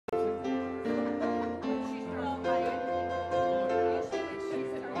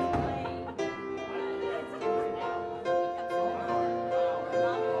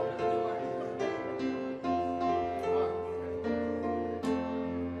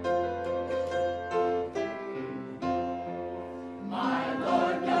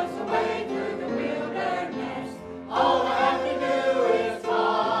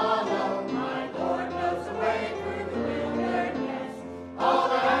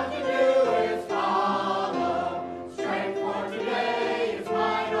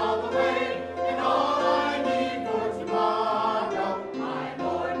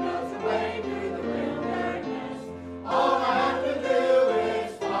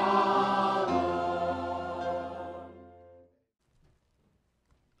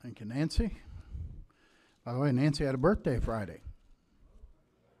Thank you, Nancy. By the way, Nancy had a birthday Friday.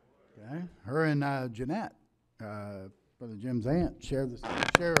 Okay, her and Jeanette, Brother Jim's aunt, share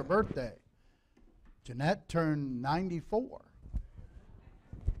a birthday. Jeanette turned 94,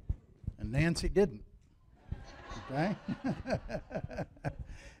 and Nancy didn't. Okay.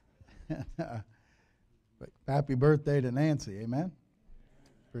 But happy birthday to Nancy, amen.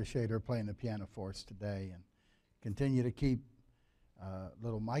 Appreciate her playing the piano for us today, and continue to keep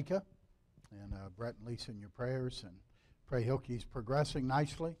little Micah and Brett and Lisa in your prayers, and pray he's progressing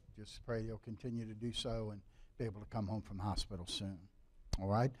nicely. Just pray he'll continue to do so and be able to come home from the hospital soon. All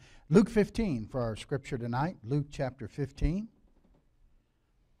right. Luke 15 for our scripture tonight. Luke chapter 15.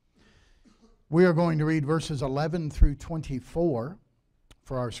 We are going to read verses 11 through 24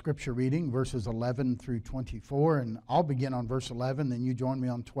 for our scripture reading, verses 11 through 24. And I'll begin on verse 11, then you join me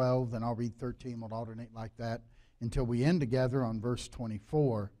on 12, then I'll read 13. We'll alternate like that until we end together on verse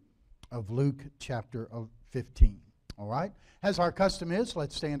 24 of Luke chapter 15. All right? As our custom is,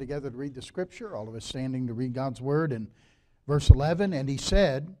 let's stand together to read the scripture. All of us standing to read God's word. And verse 11, and he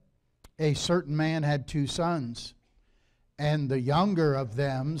said, a certain man had 2 sons, and the younger of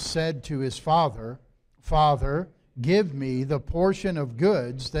them said to his father, Father, give me the portion of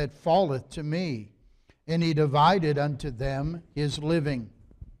goods that falleth to me. And he divided unto them his living.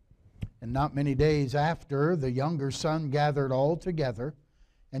 And not many days after, the younger son gathered all together,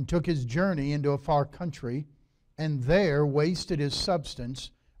 and took his journey into a far country, and there wasted his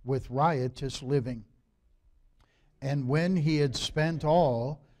substance with riotous living. And when he had spent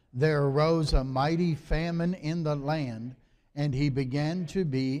all, there arose a mighty famine in the land, and he began to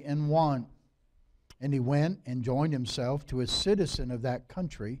be in want. And he went and joined himself to a citizen of that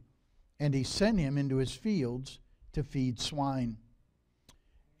country, and he sent him into his fields to feed swine.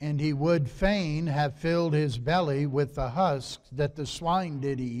 And he would fain have filled his belly with the husks that the swine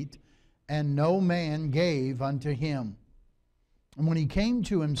did eat, and no man gave unto him. And when he came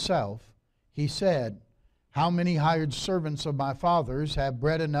to himself, he said, How many hired servants of my father's have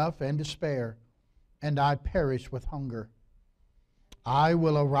bread enough and to spare, and I perish with hunger? I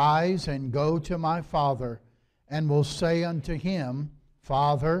will arise and go to my father, and will say unto him,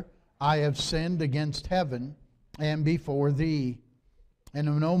 Father, I have sinned against heaven and before thee, and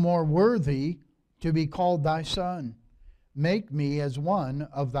am no more worthy to be called thy son. Make me as one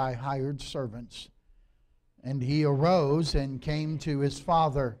of thy hired servants. And he arose and came to his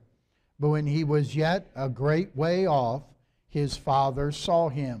father. But when he was yet a great way off, his father saw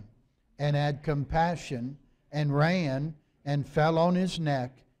him, and had compassion, and ran, and fell on his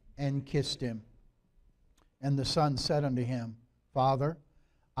neck, and kissed him. And the son said unto him, Father,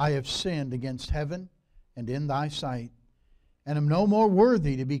 I have sinned against heaven and in thy sight, and am no more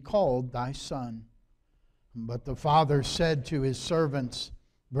worthy to be called thy son. But the father said to his servants,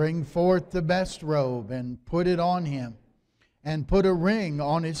 Bring forth the best robe, and put it on him, and put a ring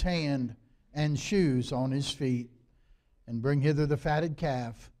on his hand, and shoes on his feet. And bring hither the fatted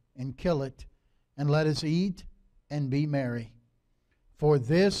calf, and kill it, and let us eat and be merry. For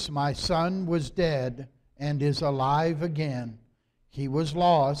this my son was dead, and is alive again. He was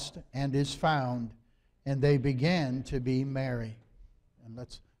lost, and is found. And they began to be merry. And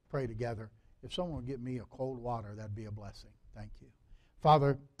let's pray together. If someone would get me a cold water, that'd be a blessing. Thank you.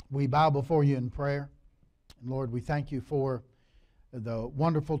 Father, we bow before you in prayer. And Lord, we thank you for the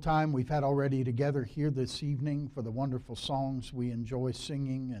wonderful time we've had already together here this evening, for the wonderful songs we enjoy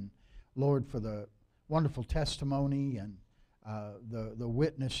singing, and Lord, for the wonderful testimony and the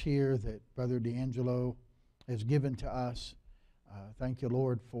witness here that Brother D'Angelo has given to us. Thank you,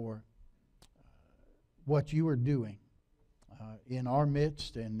 Lord, for what you are doing in our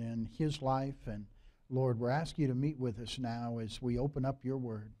midst and in his life. And Lord, we're asking you to meet with us now as we open up your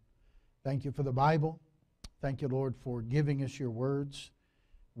word. Thank you for the Bible. Thank you, Lord, for giving us your words.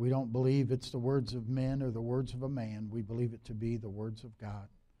 We don't believe it's the words of men or the words of a man. We believe it to be the words of God.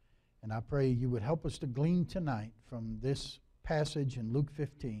 And I pray you would help us to glean tonight from this passage in Luke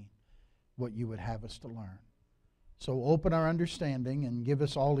 15 what you would have us to learn. So open our understanding and give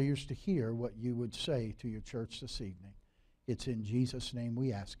us all ears to hear what you would say to your church this evening. It's in Jesus' name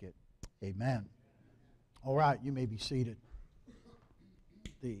we ask it. Amen. All right, you may be seated.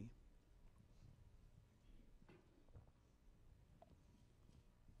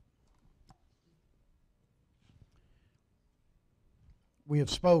 We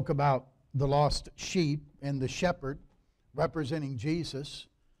have spoke about the lost sheep and the shepherd representing Jesus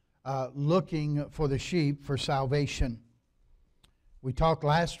looking for the sheep for salvation. We talked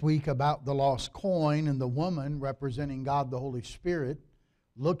last week about the lost coin and the woman representing God the Holy Spirit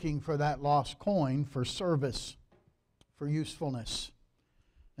looking for that lost coin for service, for usefulness.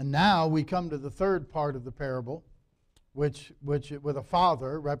 And now we come to the third part of the parable, which with a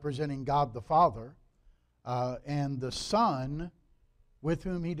father representing God the Father, and the Son with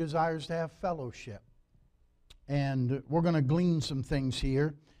whom he desires to have fellowship. And we're going to glean some things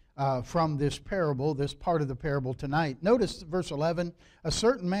here from this parable, this part of the parable tonight. Notice verse 11, a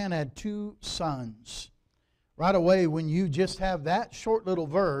certain man had 2 sons. Right away, when you just have that short little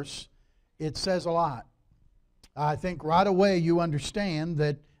verse, it says a lot. I think right away you understand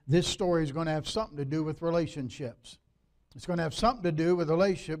that this story is going to have something to do with relationships. It's going to have something to do with the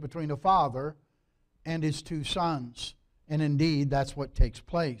relationship between a father and his 2 sons. And indeed, that's what takes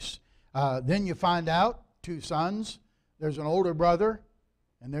place. Then you find out 2 sons. There's an older brother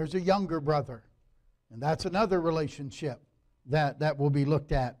and there's a younger brother. And that's another relationship that will be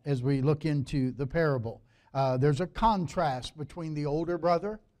looked at as we look into the parable. There's a contrast between the older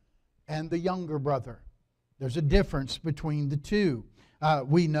brother and the younger brother. There's a difference between the two.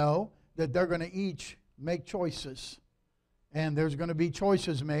 We know that they're going to each make choices. And there's going to be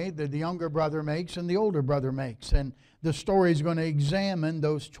choices made that the younger brother makes and the older brother makes. And the story is going to examine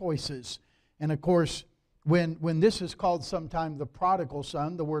those choices. And of course, when this is called sometime the prodigal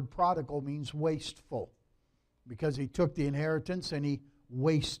son, the word prodigal means wasteful. Because he took the inheritance and he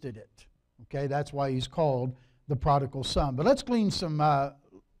wasted it. Okay, that's why he's called the prodigal son. But let's glean some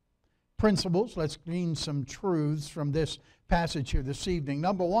principles. Let's glean some truths from this passage here this evening.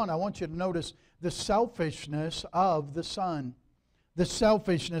 Number one, I want you to notice the selfishness of the son. The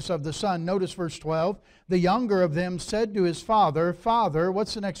selfishness of the son. Notice verse 12. The younger of them said to his father, Father,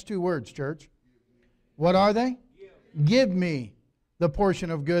 what's the next 2 words, church? What are they? Give me the portion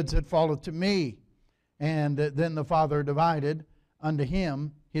of goods that falleth to me. And then the father divided unto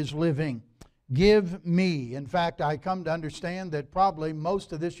him his living. Give me. In fact, I come to understand that probably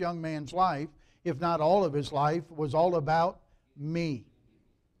most of this young man's life, if not all of his life, was all about me.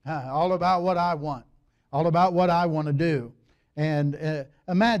 All about what I want. All about what I want to do. And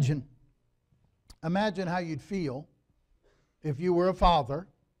imagine how you'd feel if you were a father.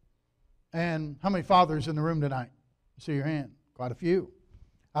 And how many fathers in the room tonight? See your hand. Quite a few.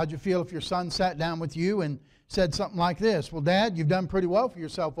 How'd you feel if your son sat down with you and said something like this? Well, Dad, you've done pretty well for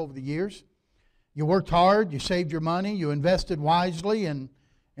yourself over the years. You worked hard, you saved your money, you invested wisely, and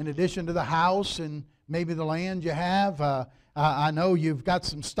in addition to the house and maybe the land you have, I know you've got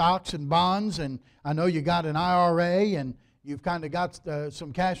some stocks and bonds, and I know you got an IRA, and you've kind of got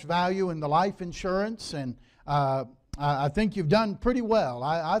some cash value in the life insurance, and I think you've done pretty well.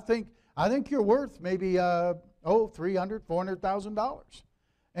 I think you're worth maybe $300,000, $400,000.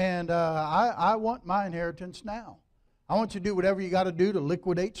 And I want my inheritance now. I want you to do whatever you got to do to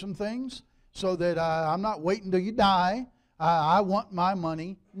liquidate some things so that I'm not waiting till you die. I want my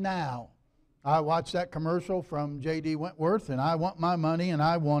money now. I watched that commercial from J.D. Wentworth, and I want my money and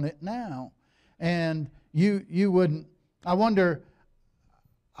I want it now. And you wouldn't. I wonder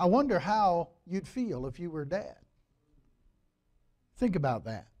how you'd feel if you were Dad. Think about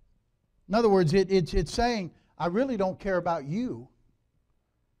that. In other words, it's saying, I really don't care about you.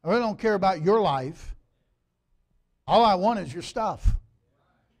 I really don't care about your life. All I want is your stuff.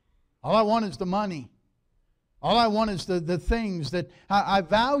 All I want is the money. All I want is the things that I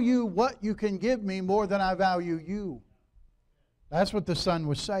value what you can give me more than I value you. That's what the son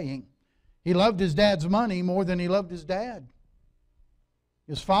was saying. He loved his dad's money more than he loved his dad.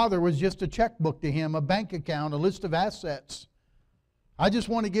 His father was just a checkbook to him, a bank account, a list of assets. I just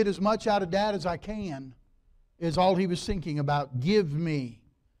want to get as much out of Dad as I can, is all he was thinking about. Give me.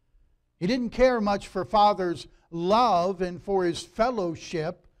 He didn't care much for Father's love and for his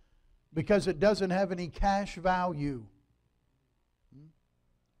fellowship because it doesn't have any cash value.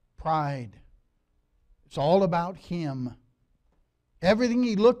 Pride. It's all about him. Everything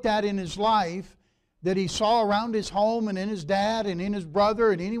he looked at in his life that he saw around his home and in his dad and in his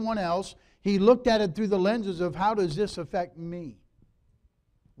brother and anyone else, he looked at it through the lenses of how does this affect me?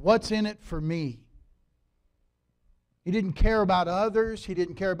 What's in it for me? He didn't care about others. He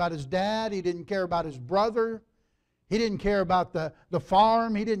didn't care about his dad. He didn't care about his brother. He didn't care about the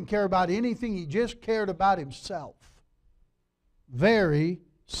farm. He didn't care about anything. He just cared about himself. Very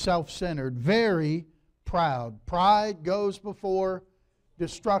self-centered. Very proud. Pride goes before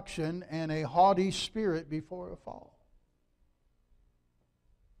destruction and a haughty spirit before a fall.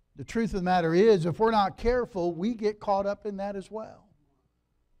 The truth of the matter is, if we're not careful, we get caught up in that as well.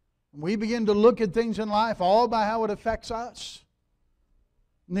 We begin to look at things in life all by how it affects us.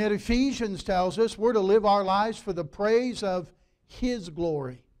 And yet Ephesians tells us we're to live our lives for the praise of His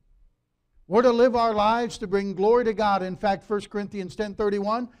glory. We're to live our lives to bring glory to God. In fact, 1 Corinthians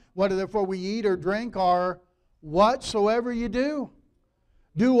 10:31, whether therefore we eat or drink or whatsoever you do,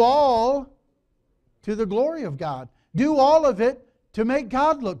 Do all to the glory of God. Do all of it to make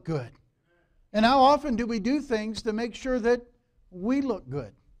God look good. And how often do we do things to make sure that we look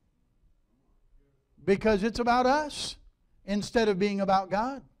good? Because it's about us instead of being about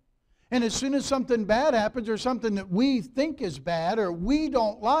God. And as soon as something bad happens or something that we think is bad or we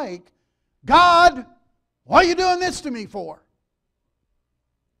don't like, God, what are you doing this to me for?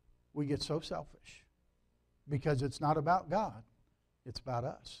 We get so selfish because it's not about God. It's about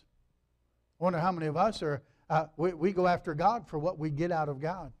us. I wonder how many of us are, we go after God for what we get out of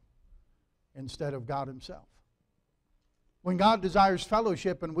God instead of God Himself. When God desires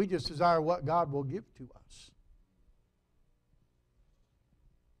fellowship and we just desire what God will give to us.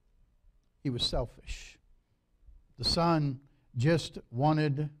 He was selfish. The son just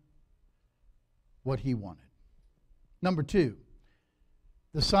wanted what he wanted. Number two,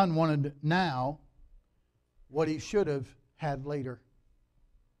 the son wanted now what he should have had later.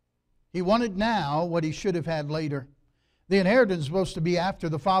 He wanted now what he should have had later. The inheritance was supposed to be after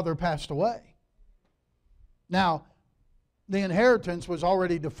the father passed away. Now, the inheritance was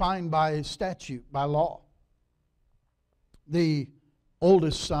already defined by statute, by law. The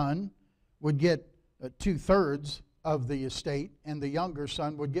oldest son would get 2/3 of the estate, and the younger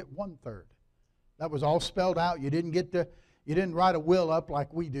son would get 1/3. That was all spelled out. You didn't write a will up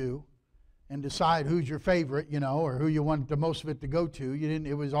like we do and decide who's your favorite, or who you want the most of it to go to.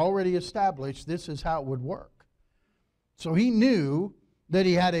 It was already established. This is how it would work. So he knew that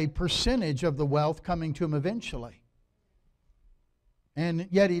he had a percentage of the wealth coming to him eventually. And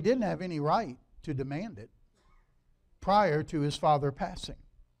yet he didn't have any right to demand it prior to his father passing.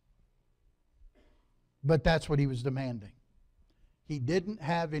 But that's what he was demanding. He didn't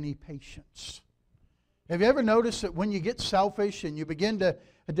have any patience. Have you ever noticed that when you get selfish and you begin to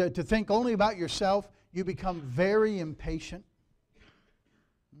think only about yourself, you become very impatient?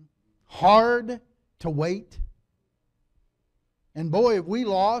 Hard to wait. And boy, have we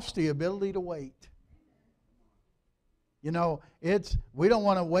lost the ability to wait. We don't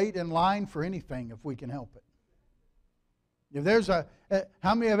want to wait in line for anything if we can help it. If there's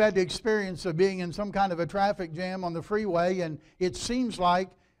how many have had the experience of being in some kind of a traffic jam on the freeway, and it seems like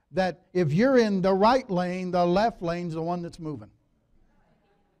that if you're in the right lane, the left lane's the one that's moving.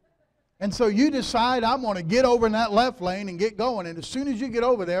 And so you decide, I'm going to get over in that left lane and get going. And as soon as you get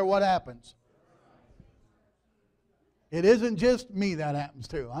over there, what happens? It isn't just me that happens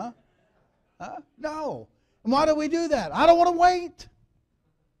to, huh? No. And why do we do that? I don't want to wait.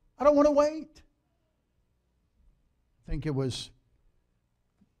 I don't want to wait. I think it was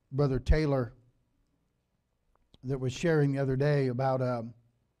Brother Taylor that was sharing the other day about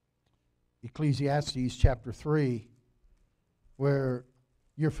Ecclesiastes chapter 3, where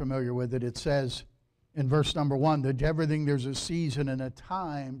you're familiar with it. It says in verse number 1 that everything, there's a season and a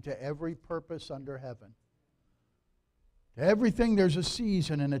time to every purpose under heaven. To everything there's a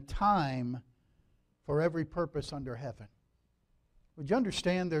season and a time for every purpose under heaven. Would you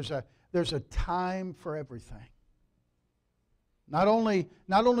understand there's a time for everything? Not only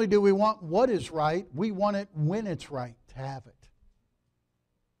do we want what is right, we want it when it's right to have it.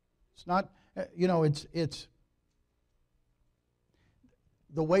 It's not, it's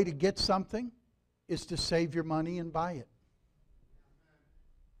the way to get something is to save your money and buy it.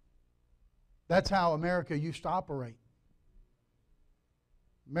 That's how America used to operate.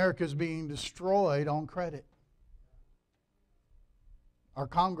 America's being destroyed on credit. Our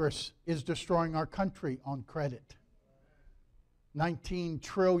Congress is destroying our country on credit. $19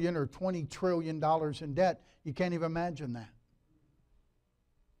 trillion or $20 trillion in debt. You can't even imagine that.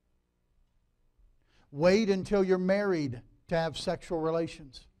 Wait until you're married to have sexual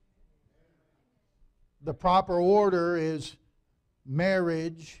relations. The proper order is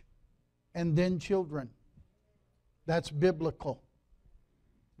marriage and then children. That's biblical.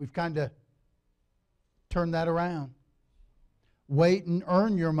 We've kind of turned that around. Wait and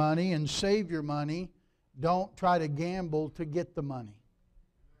earn your money and save your money. Don't try to gamble to get the money.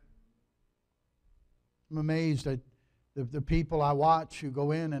 I'm amazed at the people I watch who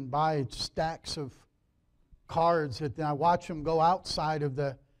go in and buy stacks of cards. That I watch them go outside of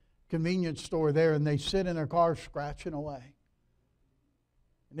the convenience store there and they sit in their car scratching away.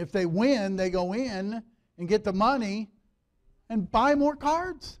 And if they win, they go in and get the money and buy more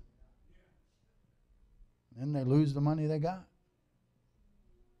cards. Then they lose the money they got.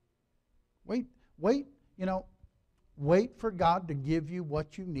 Wait for God to give you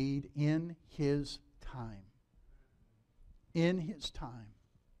what you need in His time. In His time.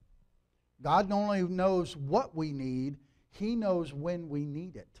 God not only knows what we need, He knows when we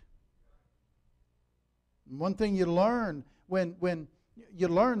need it. And one thing you learn when You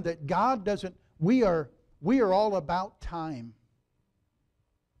learn that God doesn't, we are all about time.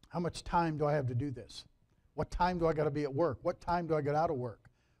 How much time do I have to do this? What time do I got to be at work? What time do I get out of work?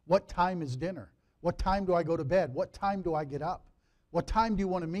 What time is dinner? What time do I go to bed? What time do I get up? What time do you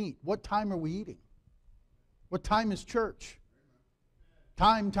want to meet? What time are we eating? What time is church?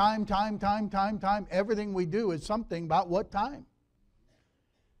 Time. Everything we do is something about what time.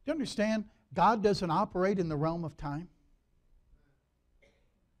 Do you understand? God doesn't operate in the realm of time.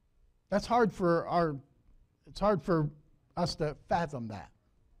 It's hard for us to fathom that.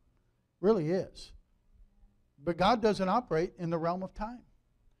 Really is. But God doesn't operate in the realm of time.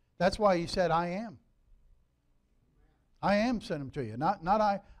 That's why He said, I am. I am sent Him to you. Not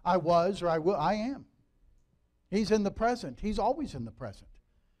I was or I will. I am. He's in the present. He's always in the present.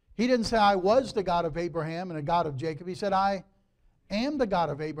 He didn't say, I was the God of Abraham and a God of Jacob. He said, I am the God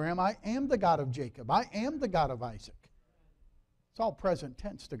of Abraham. I am the God of Jacob. I am the God of Isaac. It's all present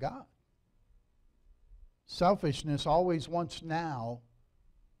tense to God. Selfishness always wants now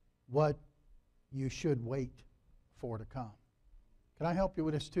what you should wait for to come. Can I help you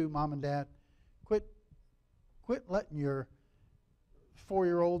with this too, Mom and Dad? Quit letting your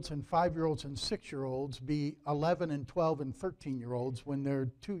 4-year-olds and 5-year-olds and 6-year-olds be 11 and 12 and 13-year-olds when they're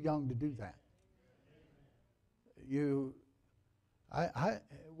too young to do that.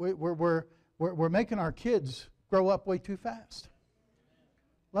 We're making our kids grow up way too fast.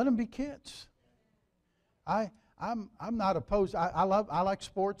 Let them be kids. I'm not opposed. I like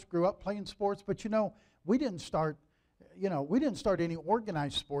sports. Grew up playing sports, but we didn't start any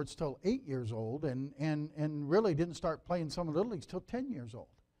organized sports till 8 years old, and really didn't start playing some of the little leagues till 10 years old.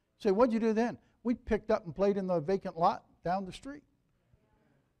 So what'd you do then? We picked up and played in the vacant lot down the street.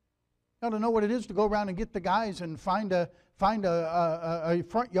 Now to know what it is to go around and get the guys and find a front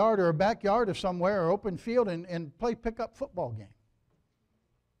yard or a backyard or somewhere or open field and play pickup football game.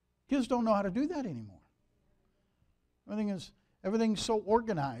 Kids don't know how to do that anymore. Everything's so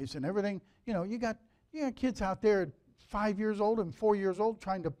organized and everything. You got kids out there at 5 years old and 4 years old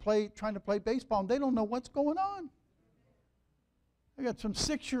trying to play baseball, and they don't know what's going on. I got some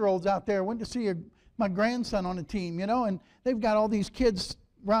 6-year-olds out there. I went to see my grandson on a team, and they've got all these kids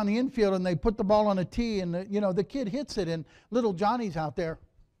around the infield, and they put the ball on a tee, and the kid hits it, and little Johnny's out there.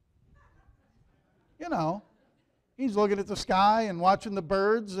 He's looking at the sky and watching the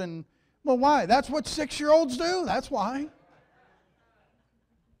birds, and well, why? That's what 6-year-olds do. That's why.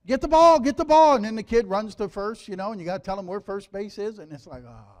 Get the ball, and then the kid runs to first, and you got to tell him where first base is, and it's like,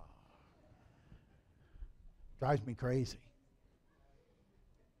 drives me crazy.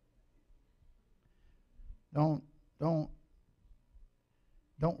 Don't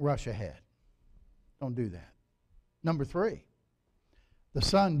rush ahead. Don't do that. Number 3, the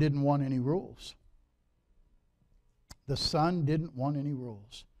son didn't want any rules. The son didn't want any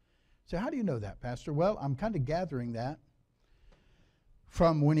rules. So how do you know that, Pastor? Well, I'm kind of gathering that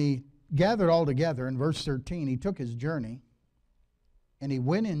from when he gathered all together in verse 13. He took his journey and he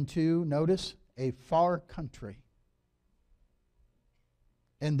went into, notice, a far country.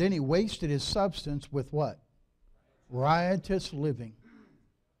 And then he wasted his substance with what? Riotous living.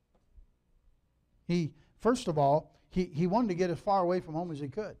 First of all, he wanted to get as far away from home as he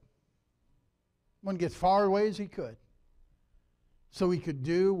could. He wanted to get as far away as he could, so he could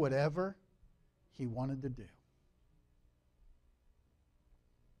do whatever he wanted to do.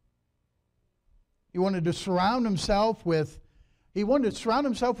 He wanted to surround himself with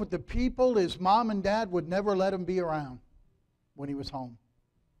the people his mom and dad would never let him be around when he was home.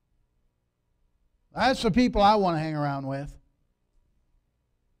 That's the people I want to hang around with.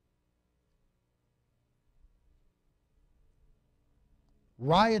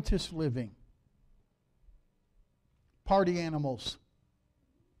 Riotous living. Party animals.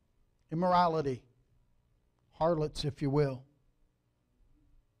 Immorality. Harlots, if you will.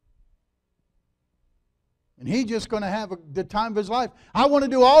 And he's just going to have the time of his life. I want to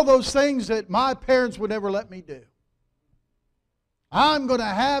do all those things that my parents would never let me do. I'm going to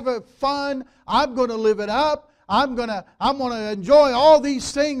have fun. I'm going to live it up. I'm going to enjoy all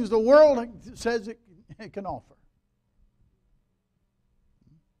these things the world says it can offer.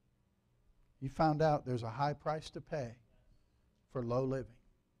 You found out there's a high price to pay for low living.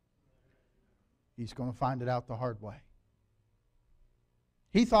 He's going to find it out the hard way.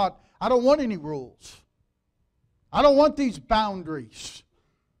 He thought, I don't want any rules. I don't want these boundaries.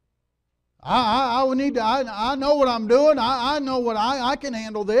 I know what I'm doing. I know what I can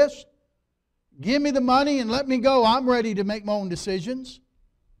handle this. Give me the money and let me go. I'm ready to make my own decisions.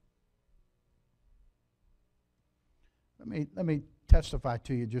 Let me testify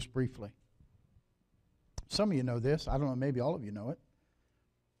to you just briefly. Some of you know this. I don't know, maybe all of you know it.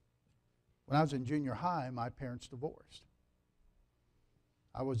 When I was in junior high, my parents divorced.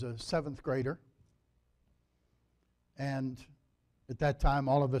 I was a 7th grader. And at that time,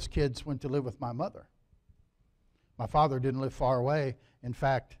 all of us kids went to live with my mother. My father didn't live far away. In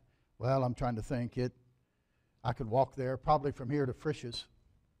fact, well, I'm trying to think. I could walk there, probably from here to Frisch's.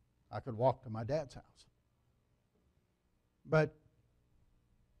 I could walk to my dad's house. But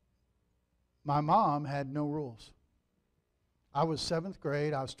my mom had no rules. I was 7th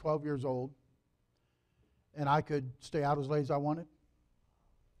grade. I was 12 years old. And I could stay out as late as I wanted.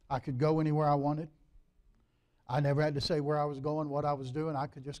 I could go anywhere I wanted. I never had to say where I was going, what I was doing. I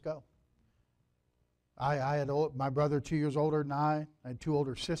could just go. I had my brother 2 years older than I had 2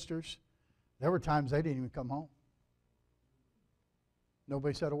 older sisters. There were times they didn't even come home.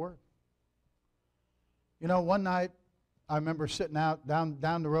 Nobody said a word. You know, one night I remember sitting out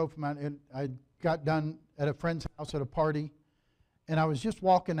down the road from I got done at a friend's house at a party, and I was just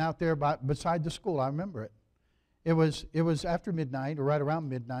walking out there beside the school. I remember it. It was after midnight, or right around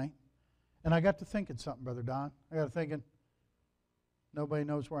midnight, and I got to thinking something, Brother Don. I got to thinking, nobody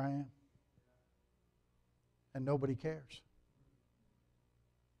knows where I am, and nobody cares.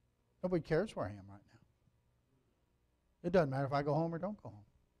 Nobody cares where I am right now. It doesn't matter if I go home or don't go home.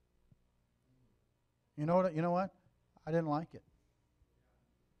 You know what? I didn't like it.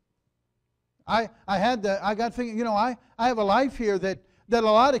 I got thinking, you know, I have a life here that a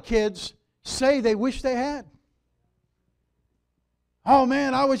lot of kids say they wish they had. Oh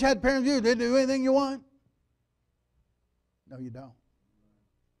man, I wish I had parents you didn't do anything you want. No, you don't.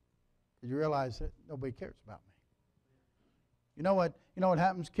 Because you realize that nobody cares about me. You know what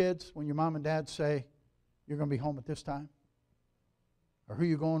happens, kids, when your mom and dad say you're going to be home at this time? Or who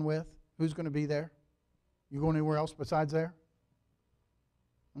you going with? Who's going to be there? You going anywhere else besides there?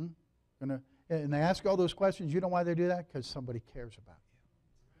 And they ask all those questions. You know why they do that? Because somebody cares about you.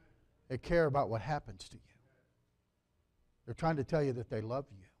 They care about what happens to you. They're trying to tell you that they love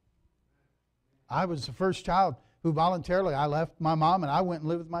you. I was the first child who voluntarily, I left my mom and I went and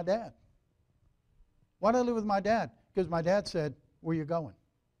lived with my dad. Why did I live with my dad? Because my dad said, where are you going?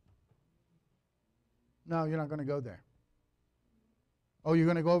 No, you're not going to go there. Oh, you're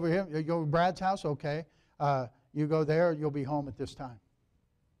going to go over here? You go to Brad's house? Okay. You go there, you'll be home at this time.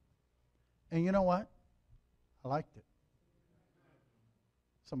 And you know what? I liked it.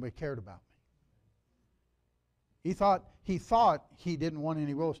 Somebody cared about me. He thought he didn't want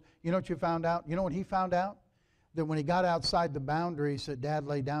any rules. You know what you found out? You know what he found out? That when he got outside the boundaries that Dad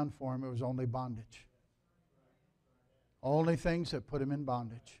laid down for him, it was only bondage. Only things that put him in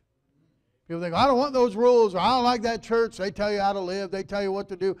bondage. People think, I don't want those rules, or I don't like that church. They tell you how to live. They tell you what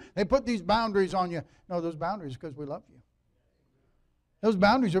to do. They put these boundaries on you. No, those boundaries are because we love you. Those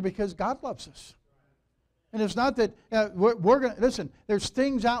boundaries are because God loves us. And it's not that we're going to, listen, there's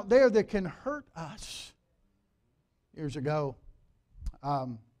things out there that can hurt us. Years ago,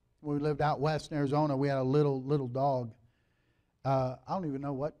 when we lived out west in Arizona, we had a little dog. I don't even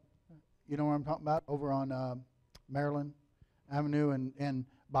know what, you know what I'm talking about? Over on Maryland Avenue, and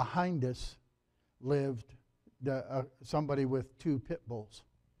behind us lived somebody with 2 pit bulls.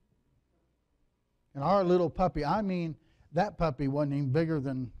 And our little puppy, I mean, that puppy wasn't even bigger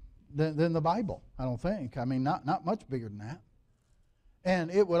than the Bible, I don't think. I mean, not much bigger than that.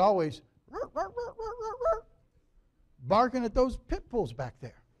 And it would always barking at those pit bulls back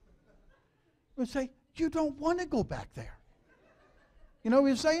there. We'd say, you don't want to go back there. You know what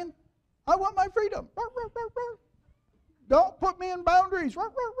he was saying? I want my freedom. Don't put me in boundaries.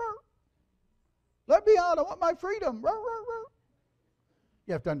 Let me out. I want my freedom.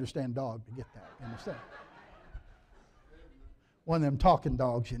 You have to understand dog to get that. You understand? One of them talking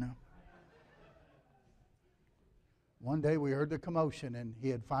dogs, you know. One day we heard the commotion, and he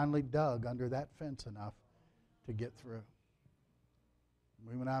had finally dug under that fence enough to get through.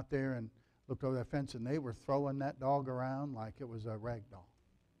 We went out there and looked over that fence, and they were throwing that dog around like it was a rag doll.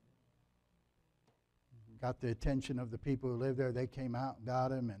 Got the attention of the people who lived there. They came out and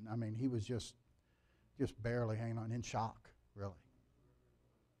got him, and I mean, he was just barely hanging on, in shock, really.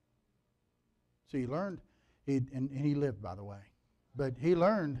 So he learned, and he lived, by the way, but he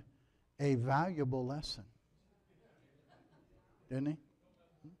learned a valuable lesson, didn't he?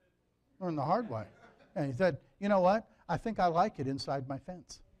 Learned the hard way. And he said, you know what? I think I like it inside my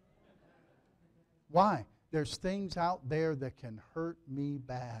fence. Why? There's things out there that can hurt me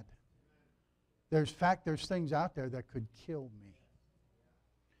bad. There's things out there that could kill me.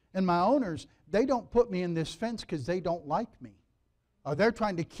 And my owners, they don't put me in this fence because they don't like me, or they're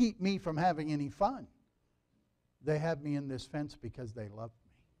trying to keep me from having any fun. They have me in this fence because they love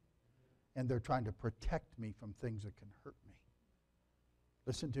me, and they're trying to protect me from things that can hurt me.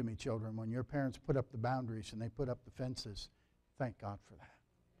 Listen to me, children. When your parents put up the boundaries and they put up the fences, thank God for that.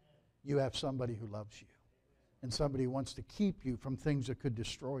 You have somebody who loves you and somebody who wants to keep you from things that could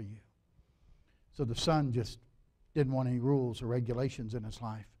destroy you. So the son just didn't want any rules or regulations in his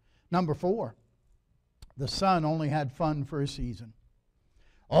life. Number 4, the son only had fun for a season.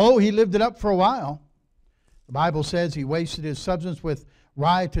 Oh, he lived it up for a while. The Bible says he wasted his substance with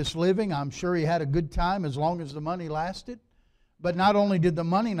riotous living. I'm sure he had a good time as long as the money lasted. But not only did the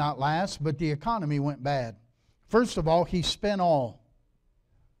money not last, but the economy went bad. First of all, he spent all.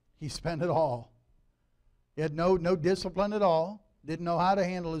 He spent it all. He had no discipline at all. Didn't know how to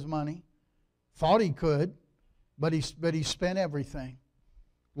handle his money. Thought he could, but he spent everything.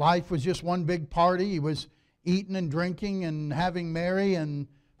 Life was just one big party. He was eating and drinking and having merry, and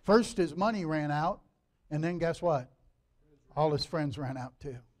first his money ran out, and then guess what? All his friends ran out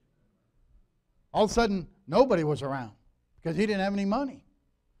too. All of a sudden, nobody was around because he didn't have any money.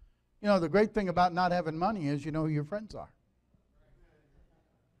 You know, the great thing about not having money is you know who your friends are.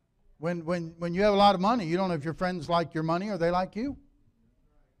 When you have a lot of money, you don't know if your friends like your money or they like you.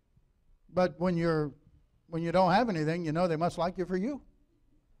 But when you don't have anything, you know they must like you for you.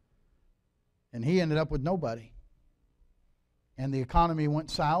 And he ended up with nobody. And the economy went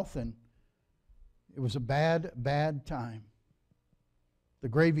south, and it was a bad, bad time. The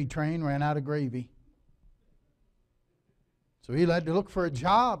gravy train ran out of gravy. So he had to look for a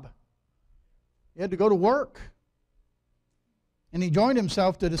job. He had to go to work. And he joined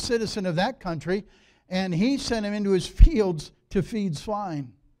himself to the citizen of that country, and he sent him into his fields to feed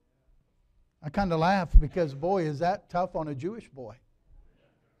swine. I kind of laugh because, boy, is that tough on a Jewish boy.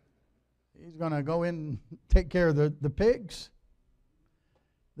 He's going to go in and take care of the pigs.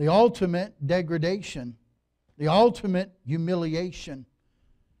 The ultimate degradation. The ultimate humiliation.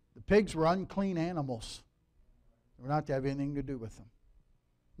 The pigs were unclean animals. They were not to have anything to do with them.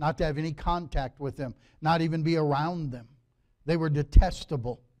 Not to have any contact with them. Not even be around them. They were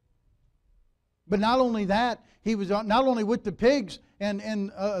detestable. But not only that, he was not only with the pigs and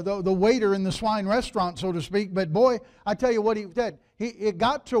the waiter in the swine restaurant, so to speak, but boy, I tell you what he did. It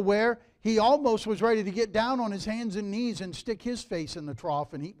got to where he almost was ready to get down on his hands and knees and stick his face in the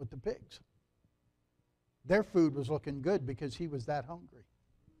trough and eat with the pigs. Their food was looking good because he was that hungry.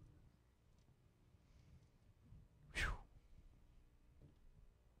 Whew.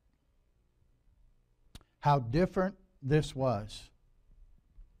 How different this was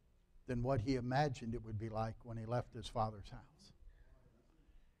than what he imagined it would be like when he left his father's house.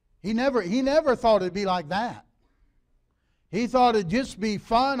 He never thought it'd be like that. He thought it'd just be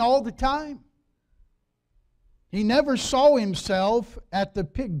fun all the time. He never saw himself at the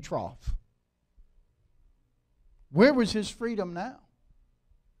pig trough. Where was his freedom now?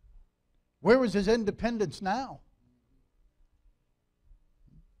 Where was his independence now?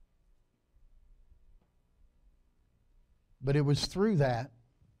 But it was through that.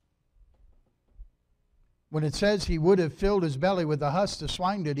 When it says he would have filled his belly with the husk the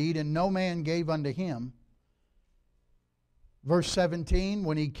swine did eat, and no man gave unto him. Verse 17,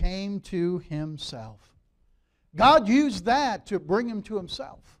 when he came to himself. God used that to bring him to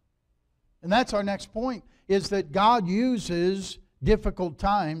himself. And that's our next point, is that God uses difficult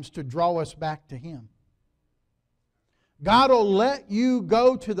times to draw us back to Him. God will let you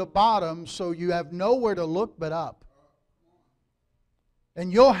go to the bottom so you have nowhere to look but up.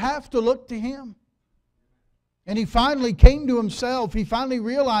 And you'll have to look to Him. And he finally came to himself. He finally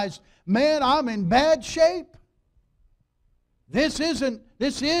realized, man, I'm in bad shape. This isn't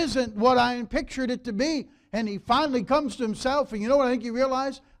what I pictured it to be. And he finally comes to himself, and you know what I think he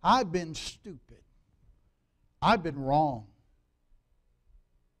realized? I've been stupid. I've been wrong.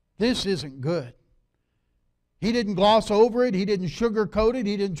 This isn't good. He didn't gloss over it. He didn't sugarcoat it.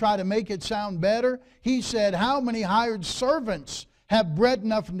 He didn't try to make it sound better. He said, how many hired servants have bread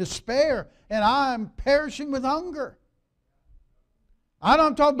enough and to spare, and I'm perishing with hunger? I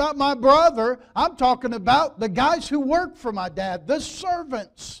don't talk about my brother. I'm talking about the guys who work for my dad, the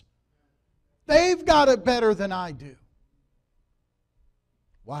servants. They've got it better than I do.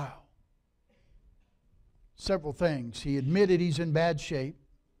 Wow. Several things. He admitted he's in bad shape.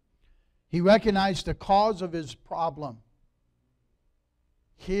 He recognized the cause of his problem.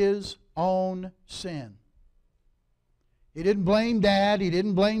 His own sin. He didn't blame dad. He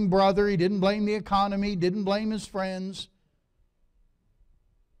didn't blame brother. He didn't blame the economy. He didn't blame his friends.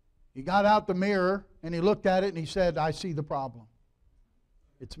 He got out the mirror and he looked at it and he said, I see the problem.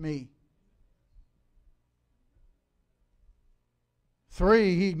 It's me.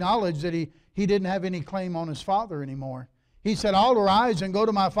 3, he acknowledged that he didn't have any claim on his father anymore. He said, I'll arise and go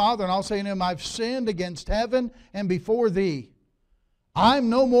to my father, and I'll say to him, I've sinned against heaven and before thee. I'm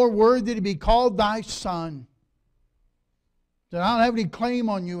no more worthy to be called thy son. That I don't have any claim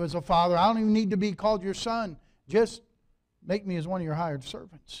on you as a father. I don't even need to be called your son. Just make me as one of your hired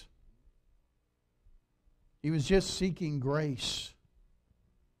servants. He was just seeking grace.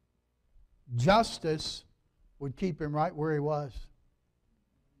 Justice would keep him right where he was.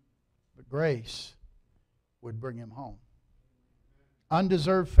 But grace would bring him home.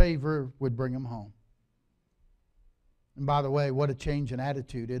 Undeserved favor would bring him home. And by the way, what a change in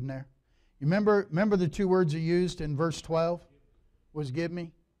attitude, isn't there? You remember the two words he used in verse 12? Was give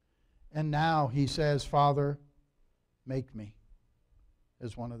me. And now he says, Father, make me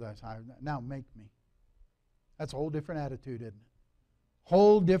as one of those hired. Now make me. That's a whole different attitude, isn't it?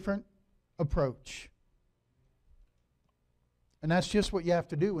 Whole different approach. And that's just what you have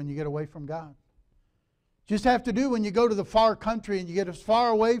to do when you get away from God. Just have to do when you go to the far country and you get as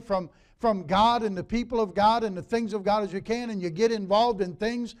far away from God and the people of God and the things of God as you can, and you get involved in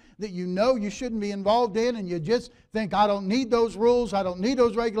things that you know you shouldn't be involved in, and you just think, I don't need those rules, I don't need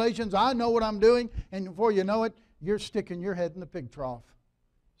those regulations, I know what I'm doing, and before you know it, you're sticking your head in the pig trough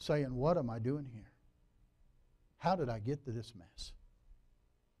saying, what am I doing here? How did I get to this mess?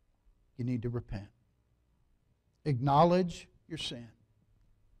 You need to repent. Acknowledge your sin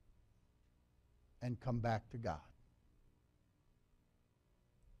and come back to God.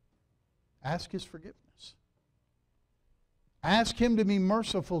 Ask His forgiveness. Ask Him to be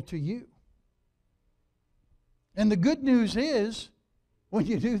merciful to you. And the good news is, when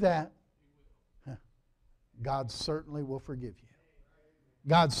you do that, God certainly will forgive you.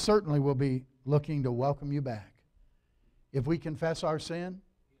 God certainly will be looking to welcome you back. If we confess our sin,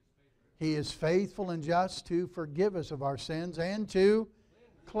 He is faithful and just to forgive us of our sins and to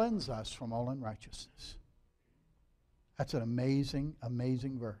cleanse us from all unrighteousness. That's an amazing,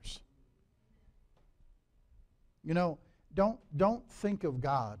 amazing verse. You know, don't think of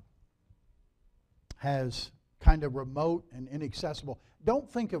God as kind of remote and inaccessible. Don't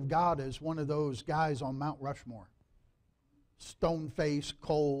think of God as one of those guys on Mount Rushmore. Stone-faced,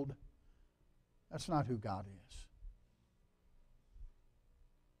 cold. That's not who God is.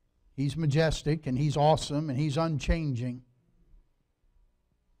 He's majestic and He's awesome and He's unchanging.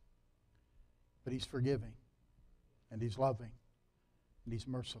 But He's forgiving and He's loving and He's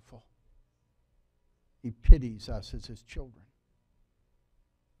merciful. He pities us as His children.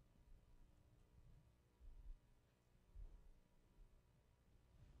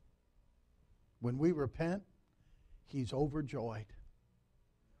 When we repent, He's overjoyed.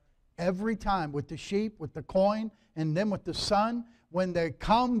 Every time with the sheep, with the coin, and then with the son, when they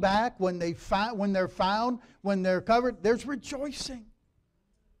come back, when they're found, when they're covered, there's rejoicing.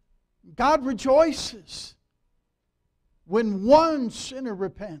 God rejoices when one sinner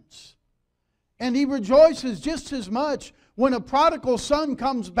repents. And He rejoices just as much when a prodigal son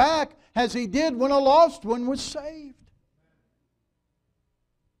comes back as He did when a lost one was saved.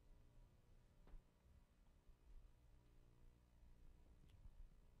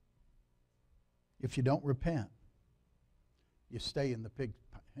 If you don't repent, you stay in the pig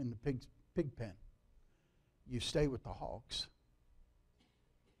pen. You stay with the hogs.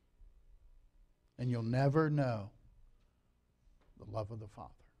 And you'll never know the love of the Father.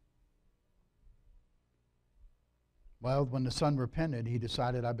 Well, when the son repented, he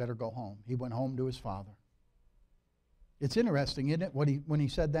decided, I better go home. He went home to his father. It's interesting, isn't it, when he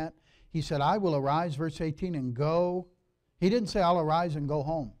said that? He said, I will arise, verse 18, and go. He didn't say, I'll arise and go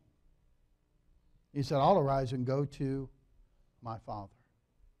home. He said, I'll arise and go to my father.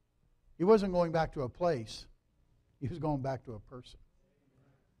 He wasn't going back to a place. He was going back to a person.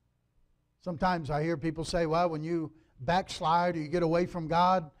 Sometimes I hear people say, well, when you backslide or you get away from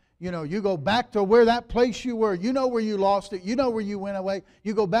God, you go back to where that place you were. You know where you lost it. You know where you went away.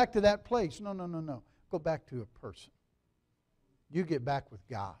 You go back to that place. No. Go back to a person. You get back with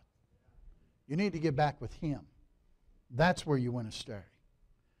God. You need to get back with Him. That's where you went astray.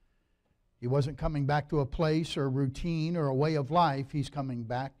 He wasn't coming back to a place or a routine or a way of life. He's coming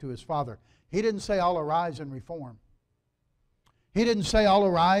back to His Father. He didn't say, I'll arise and reform. He didn't say, I'll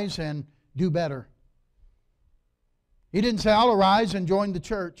arise and do better. He didn't say, I'll arise and join the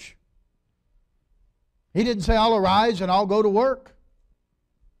church. He didn't say, I'll arise and I'll go to work.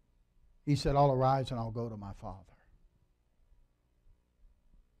 He said, I'll arise and I'll go to my Father.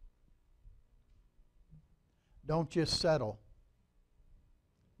 Don't just settle.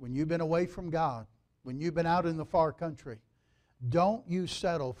 When you've been away from God, when you've been out in the far country, don't you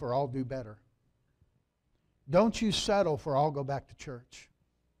settle for I'll do better. Don't you settle for I'll go back to church.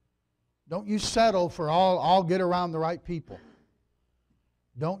 Don't you settle for I'll get around the right people.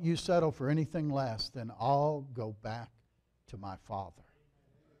 Don't you settle for anything less than I'll go back to my Father.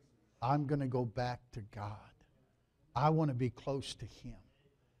 I'm going to go back to God. I want to be close to Him.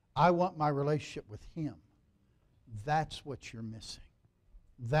 I want my relationship with Him. That's what you're missing.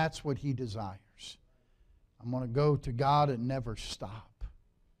 That's what He desires. I'm going to go to God and never stop.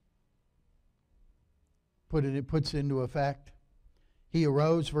 It puts into effect. He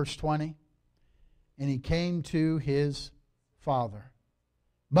arose, verse 20, and he came to his father.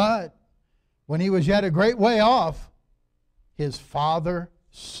 But when he was yet a great way off, his father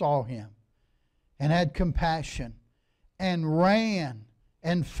saw him and had compassion and ran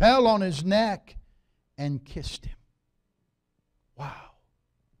and fell on his neck and kissed him. Wow.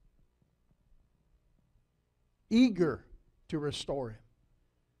 Eager to restore him.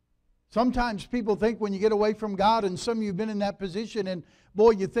 Sometimes people think when you get away from God, and some of you have been in that position, and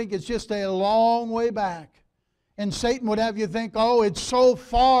boy, you think it's just a long way back. And Satan would have you think, oh, it's so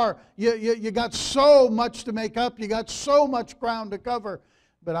far. You got so much to make up. You got so much ground to cover.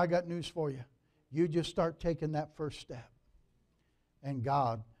 But I got news for you. You just start taking that first step, and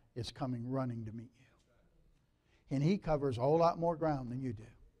God is coming running to meet you. And He covers a whole lot more ground than you do.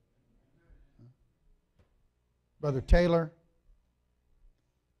 Brother Taylor,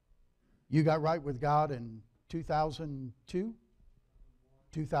 you got right with God in 2002,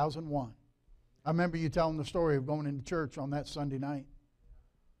 2001. I remember you telling the story of going into church on that Sunday night.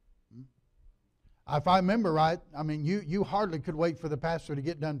 If I remember right, I mean, you hardly could wait for the pastor to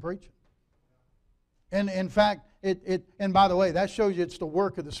get done preaching. And in fact, and by the way, that shows you it's the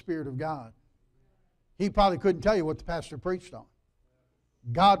work of the Spirit of God. He probably couldn't tell you what the pastor preached on.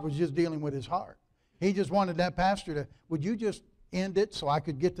 God was just dealing with his heart. He just wanted that pastor to, would you just end it so I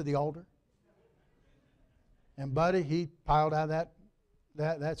could get to the altar? And buddy, he piled out of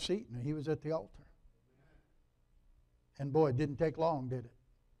that seat and he was at the altar. And boy, it didn't take long, did it,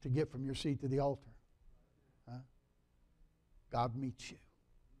 to get from your seat to the altar? Huh? God meets you.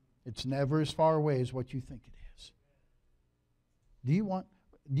 It's never as far away as what you think it is. Do you want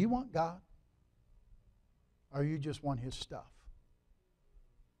God? Or you just want His stuff?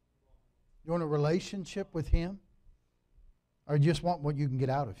 You want a relationship with Him? Or you just want what you can get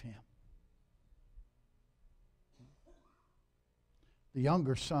out of Him? The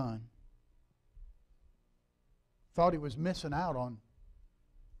younger son thought he was missing out on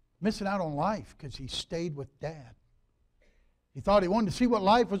life because he stayed with Dad. He thought he wanted to see what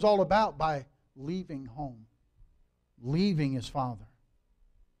life was all about by leaving home, leaving his father.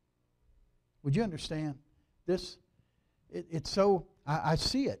 Would you understand this? It's so, I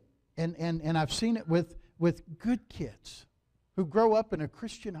see it, and I've seen it with good kids who grow up in a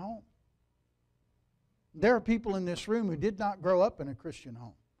Christian home. There are people in this room who did not grow up in a Christian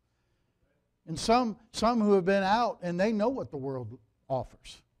home. And some who have been out and they know what the world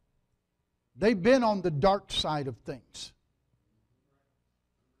offers. They've been on the dark side of things.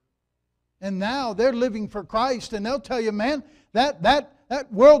 And now they're living for Christ, and they'll tell you, man, that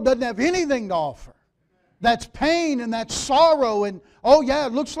world doesn't have anything to offer. That's pain and that's sorrow, and oh yeah,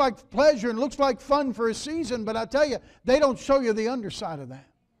 it looks like pleasure and looks like fun for a season, but I tell you, they don't show you the underside of that.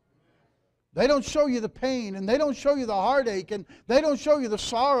 They don't show you the pain, and they don't show you the heartache, and they don't show you the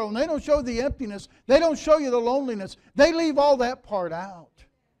sorrow, and they don't show you the emptiness. They don't show you the loneliness. They leave all that part out.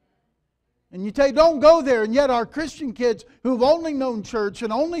 And you say, don't go there. And yet our Christian kids who've only known church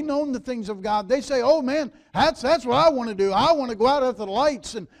and only known the things of God, they say, oh man, that's what I want to do. I want to go out after the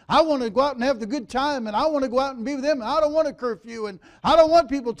lights, and I want to go out and have the good time, and I want to go out and be with them, and I don't want a curfew, and I don't want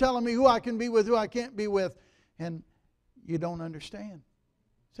people telling me who I can be with, who I can't be with. And you don't understand.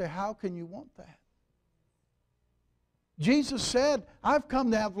 Say, how can you want that? Jesus said, I've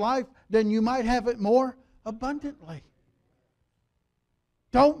come to have life, then you might have it more abundantly.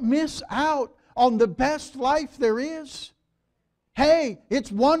 Don't miss out on the best life there is. Hey,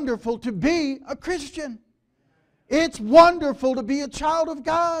 it's wonderful to be a Christian. It's wonderful to be a child of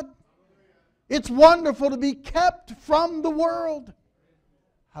God. It's wonderful to be kept from the world.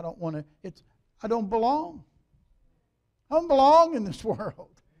 I don't belong. I don't belong in this world.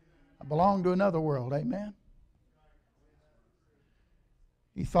 I belong to another world. Amen.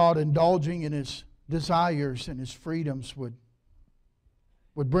 He thought indulging in his desires and his freedoms would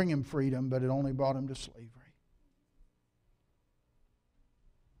bring him freedom, but it only brought him to slavery.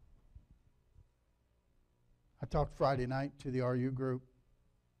 I talked Friday night to the RU group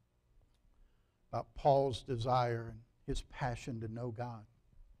about Paul's desire and his passion to know God.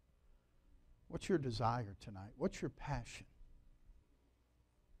 What's your desire tonight? What's your passion?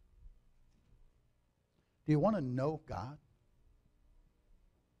 Do you want to know God?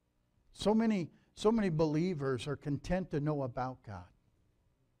 So many believers are content to know about God.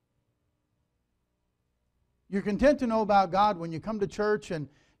 You're content to know about God when you come to church and,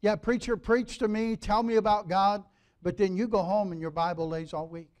 yeah, preacher, preach to me, tell me about God, but then you go home and your Bible lays all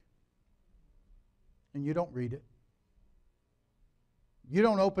week. And you don't read it. You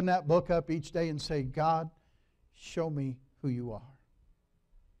don't open that book up each day and say, God, show me who you are.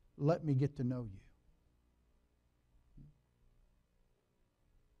 Let me get to know you.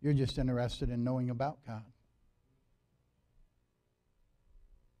 You're just interested in knowing about God.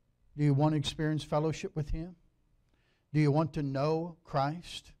 Do you want to experience fellowship with Him? Do you want to know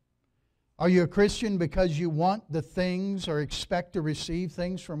Christ? Are you a Christian because you want the things or expect to receive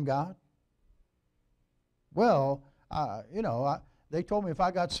things from God? Well, they told me if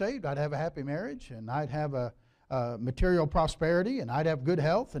I got saved, I'd have a happy marriage, and I'd have a material prosperity, and I'd have good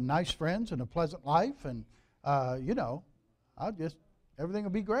health and nice friends and a pleasant life, and, everything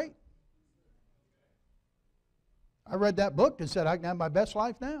would be great. I read that book and said I can have my best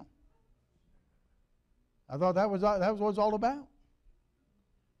life now. I thought that was what it was all about.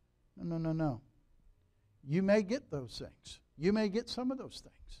 No. You may get those things. You may get some of those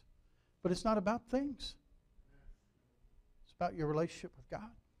things. But it's not about things. It's about your relationship with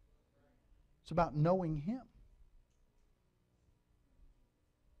God. It's about knowing Him.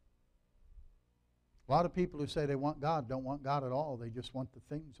 A lot of people who say they want God don't want God at all. They just want the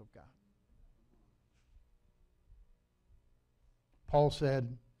things of God. Paul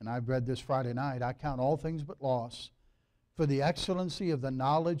said, and I've read this Friday night, I count all things but loss for the excellency of the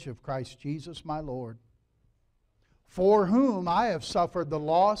knowledge of Christ Jesus my Lord, for whom I have suffered the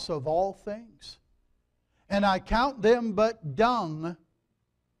loss of all things, and I count them but dung,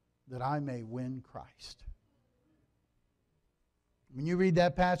 that I may win Christ. When you read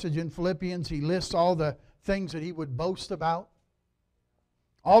that passage in Philippians, he lists all the things that he would boast about.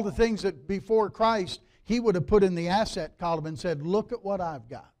 All the things that before Christ he would have put in the asset column and said, look at what I've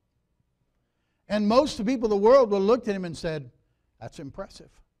got. And most of the people of the world would have looked at him and said, that's impressive.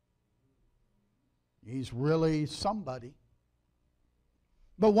 He's really somebody.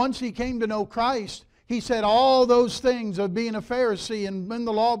 But once he came to know Christ, he said all those things of being a Pharisee and in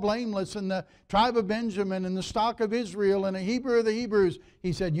the law blameless and the tribe of Benjamin and the stock of Israel and a Hebrew of the Hebrews.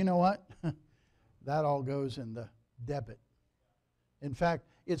 He said, you know what? That all goes in the debit. In fact,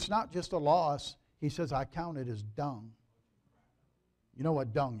 it's not just a loss. He says, I count it as dung. You know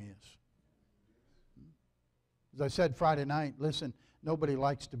what dung is? As I said Friday night, listen, nobody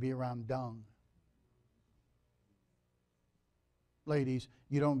likes to be around dung. Ladies,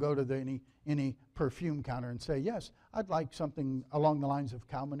 you don't go to any perfume counter and say, yes, I'd like something along the lines of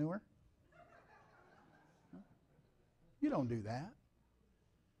cow manure. You don't do that.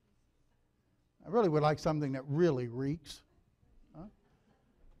 I really would like something that really reeks. Huh?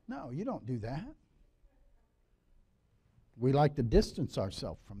 No, you don't do that. We like to distance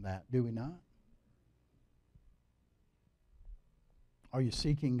ourselves from that, do we not? Are you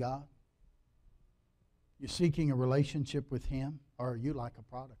seeking God? You seeking a relationship with Him? Or are you like a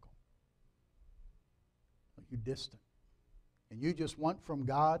prodigal? Are you distant? And you just want from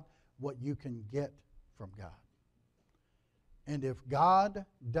God what you can get from God. And if God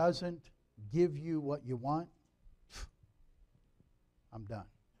doesn't give you what you want, I'm done.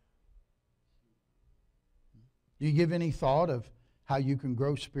 Do you give any thought of how you can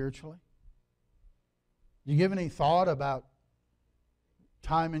grow spiritually? Do you give any thought about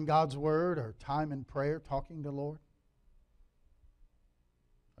time in God's Word or time in prayer, talking to the Lord?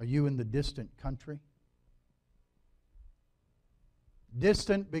 Are you in the distant country?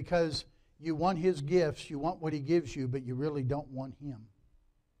 Distant because you want His gifts, you want what He gives you, but you really don't want Him.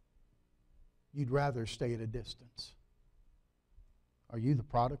 You'd rather stay at a distance. Are you the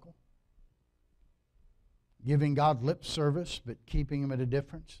prodigal? Giving God lip service, but keeping Him at a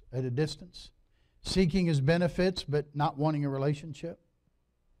distance? Seeking His benefits, but not wanting a relationship?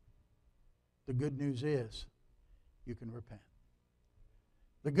 The good news is, you can repent.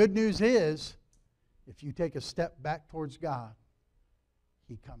 The good news is, if you take a step back towards God,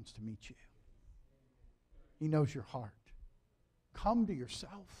 He comes to meet you. He knows your heart. Come to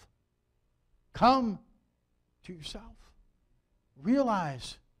yourself. Come to yourself.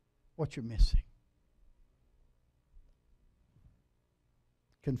 Realize what you're missing.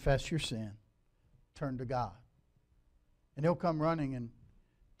 Confess your sin. Turn to God. And He'll come running and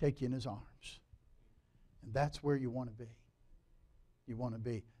take you in His arms. And that's where you want to be. You want to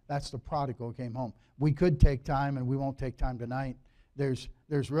be. That's the prodigal who came home. We could take time, and we won't take time tonight. There's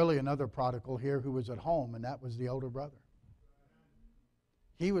really another prodigal here who was at home, and that was the older brother.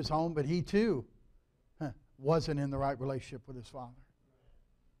 He was home, but he too wasn't in the right relationship with his father.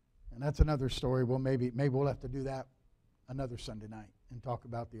 And that's another story. Well, maybe we'll have to do that another Sunday night and talk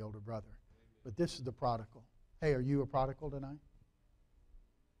about the older brother. But this is the prodigal. Hey, are you a prodigal tonight?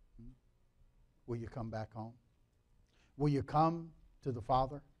 Will you come back home? Will you come to the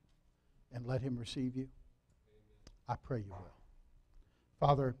Father and let Him receive you? I pray you will.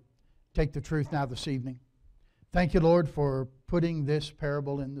 Father, take the truth now this evening. Thank you, Lord, for putting this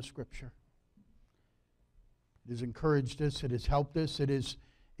parable in the Scripture. It has encouraged us. It has helped us. It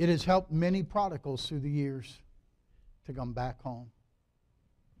has helped many prodigals through the years to come back home,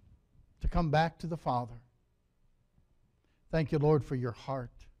 to come back to the Father. Thank you, Lord, for your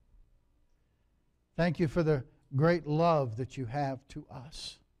heart. Thank you for the great love that you have to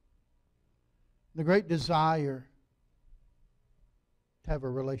us, the great desire to have a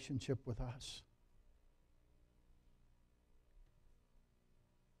relationship with us.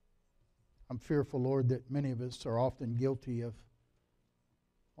 I'm fearful, Lord, that many of us are often guilty of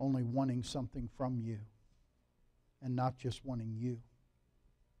only wanting something from you and not just wanting you.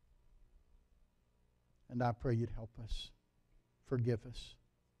 And I pray you'd help us, forgive us,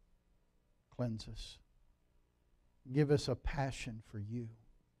 cleanse us, give us a passion for you.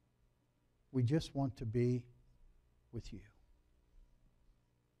 We just want to be with you.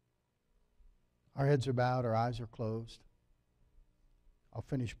 Our heads are bowed, our eyes are closed. I'll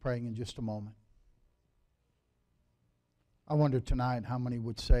finish praying in just a moment. I wonder tonight how many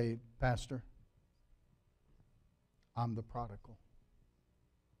would say, Pastor, I'm the prodigal.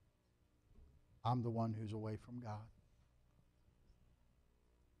 I'm the one who's away from God.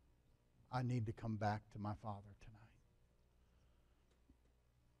 I need to come back to my Father tonight.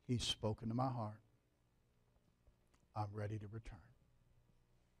 He's spoken to my heart. I'm ready to return.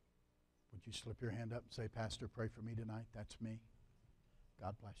 Would you slip your hand up and say, Pastor, pray for me tonight? That's me.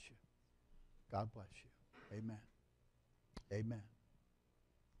 God bless you. God bless you. Amen. Amen.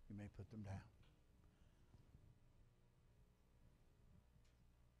 You may put them down.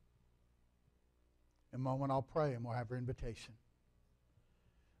 In a moment I'll pray and we'll have our invitation.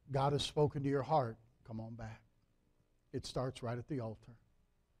 God has spoken to your heart. Come on back. It starts right at the altar.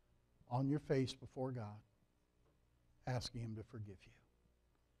 On your face before God, asking Him to forgive you.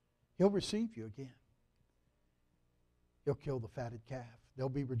 He'll receive you again. He'll kill the fatted calf. There'll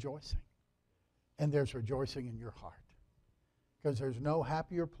be rejoicing. And there's rejoicing in your heart. Because there's no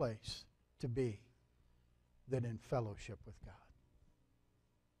happier place to be than in fellowship with God.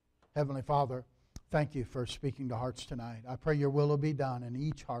 Heavenly Father, thank you for speaking to hearts tonight. I pray your will will be done in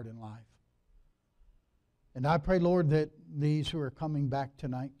each heart and life. And I pray, Lord, that these who are coming back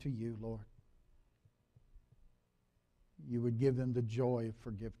tonight to you, Lord, you would give them the joy of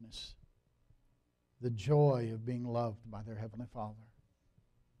forgiveness, the joy of being loved by their Heavenly Father,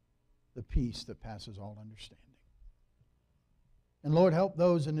 the peace that passes all understanding. And Lord, help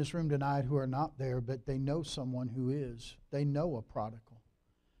those in this room tonight who are not there, but they know someone who is. They know a prodigal.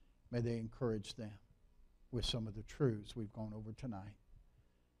 May they encourage them with some of the truths we've gone over tonight.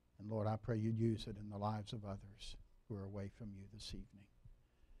 And Lord, I pray you'd use it in the lives of others who are away from you this evening.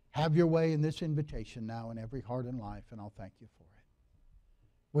 Have your way in this invitation now in every heart and life, and I'll thank you for it.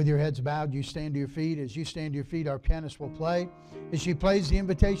 With your heads bowed, you stand to your feet. As you stand to your feet, our pianist will play. As she plays the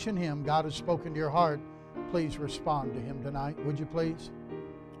invitation hymn, God has spoken to your heart. Please respond to Him tonight, would you please?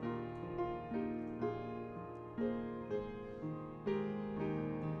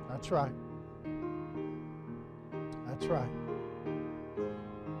 That's right. That's right.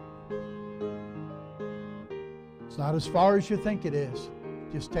 It's not as far as you think it is.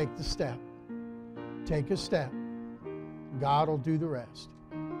 Just take the step. Take a step. God will do the rest.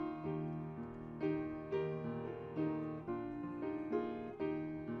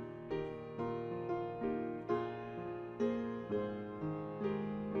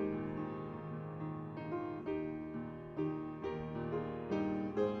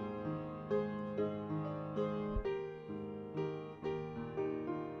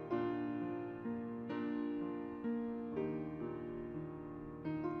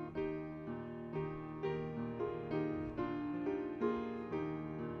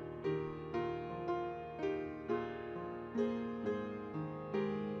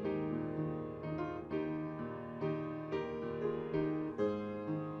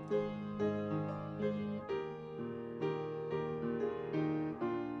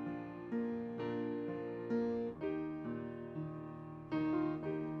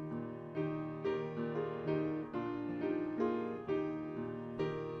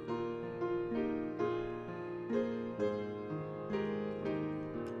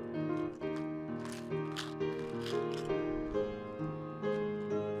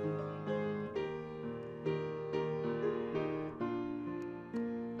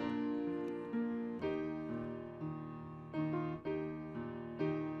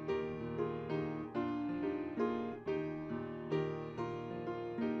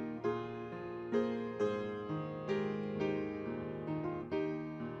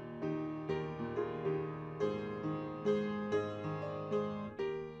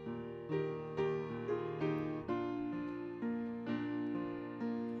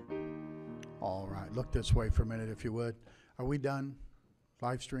 All right, look this way for a minute if you would. Are we done?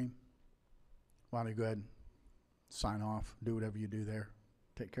 Live stream? Why don't you go ahead and sign off, do whatever you do there.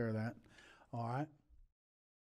 Take care of that. All right.